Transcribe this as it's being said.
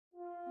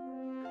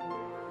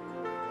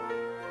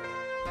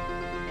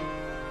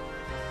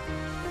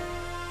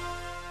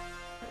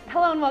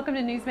Hello and welcome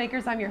to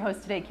Newsmakers. I'm your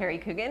host today, Carrie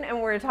Coogan,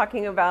 and we're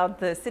talking about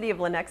the city of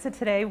Lenexa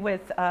today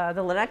with the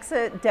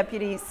Lenexa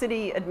Deputy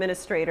City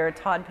Administrator,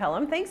 Todd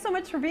Pelham. Thanks so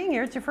much for being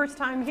here. It's your first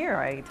time here,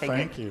 I take it.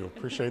 Thank you.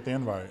 Appreciate the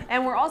invite.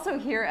 And we're also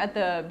here at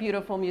the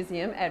beautiful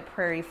museum at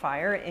Prairie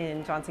Fire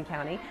in Johnson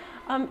County.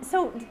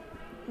 So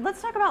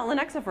let's talk about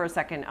Lenexa for a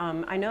second.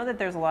 I know that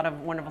there's a lot of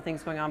wonderful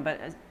things going on,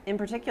 but in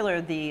particular,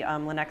 the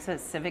Lenexa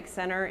Civic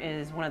Center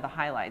is one of the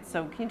highlights.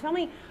 So can you tell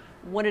me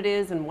what it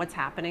is and what's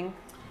happening?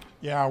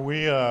 Yeah,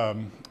 we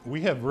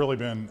have really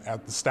been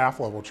at the staff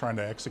level trying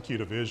to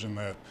execute a vision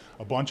that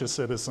a bunch of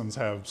citizens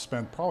have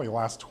spent probably the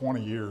last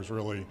 20 years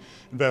really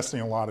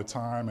investing a lot of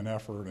time and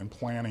effort in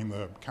planning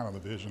the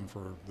vision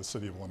for the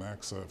city of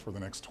Lenexa for the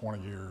next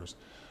 20 years.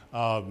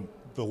 The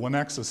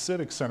Lenexa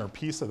Civic Center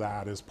piece of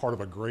that is part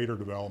of a greater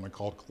development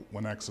called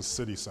Lenexa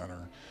City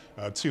Center,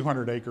 a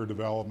 200-acre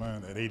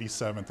development at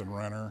 87th and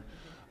Renner,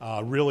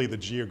 really the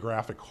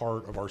geographic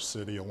heart of our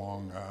city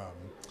along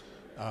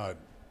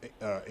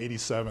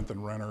 87th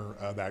and Renner,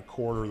 that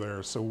corridor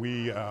there. So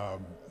we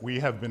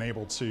have been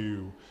able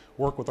to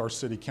work with our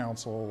city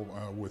council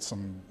with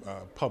some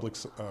public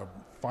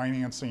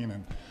financing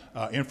and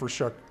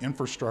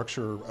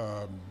infrastructure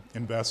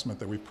investment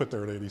that we've put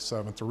there at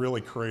 87th to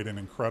really create an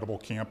incredible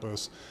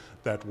campus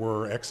that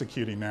we're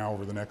executing now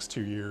over the next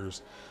 2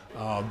 years.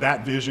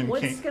 That vision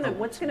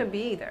what's gonna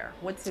be there?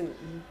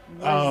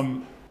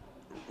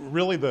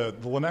 Really, the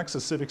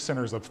Lenexa Civic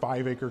Center is a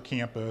 5-acre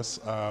campus.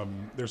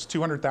 There's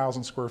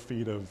 200,000 square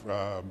feet of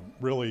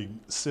really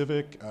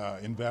civic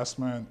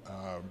investment,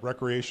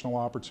 recreational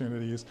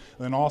opportunities,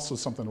 and then also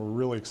something we're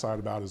really excited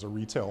about is a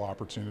retail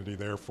opportunity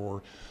there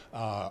for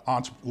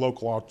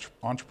local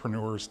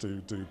entrepreneurs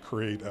to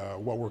create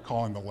what we're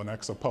calling the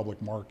Lenexa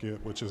Public Market,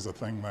 which is a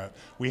thing that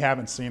we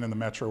haven't seen in the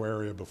metro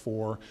area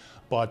before.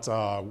 But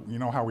you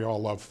know how we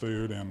all love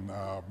food, and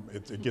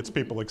it gets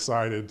people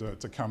excited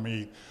to come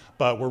eat.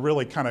 But we're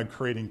really kind of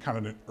creating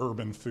an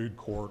urban food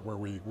court where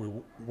we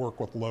work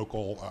with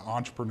local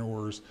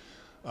entrepreneurs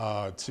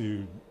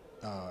to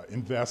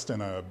invest in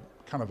a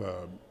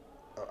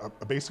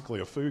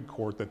basically a food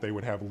court that they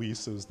would have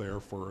leases there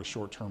for a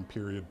short-term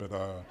period,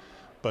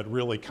 but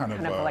really kind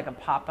of like a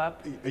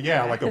pop-up.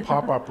 Yeah, like a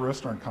pop-up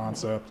restaurant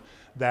concept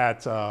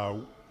that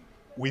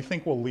we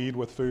think will lead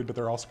with food, but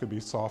there also could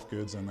be soft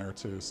goods in there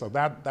too. So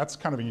that's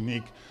kind of a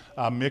unique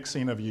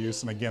mixing of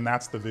use. And again,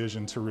 that's the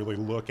vision to really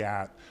look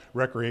at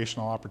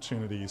recreational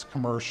opportunities,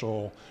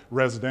 commercial,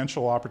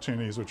 residential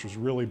opportunities, which was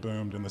really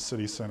boomed in the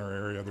city center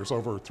area. There's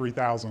over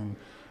 3,000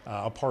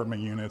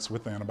 apartment units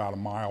within about a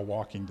mile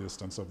walking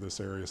distance of this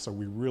area. So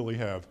we really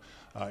have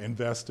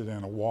invested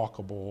in a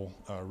walkable,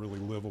 really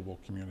livable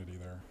community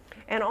there.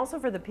 And also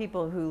for the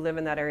people who live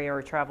in that area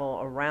or travel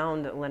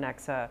around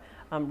Lenexa,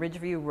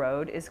 Ridgeview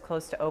Road is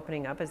close to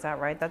opening up. Is that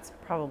right? That's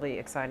probably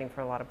exciting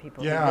for a lot of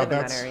people who live in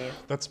that area.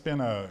 That's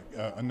been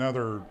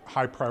another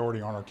high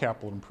priority on our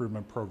capital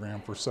improvement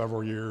program for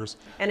several years.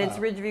 And it's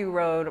Ridgeview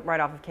Road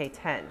right off of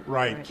K10.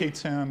 Right,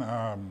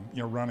 K10,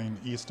 running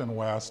east and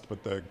west,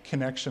 but the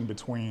connection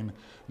between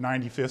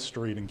 95th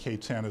Street and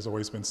K10 has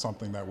always been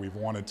something that we've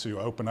wanted to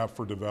open up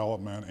for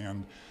development,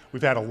 and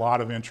we've had a lot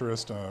of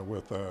interest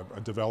with a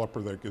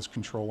developer that is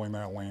controlling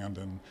that land,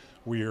 and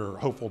we are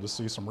hopeful to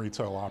see some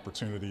retail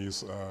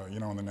opportunities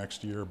in the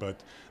next year.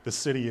 But the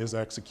city is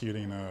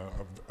executing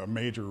a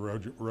major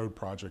road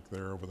project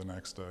there over the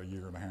next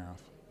year and a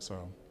half.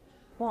 So.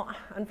 Well,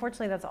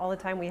 unfortunately, that's all the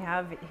time we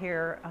have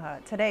here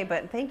today,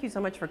 but thank you so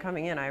much for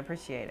coming in. I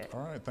appreciate it.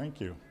 All right, thank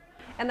you.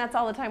 And that's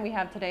all the time we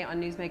have today on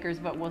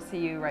Newsmakers, but we'll see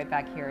you right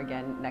back here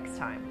again next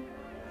time.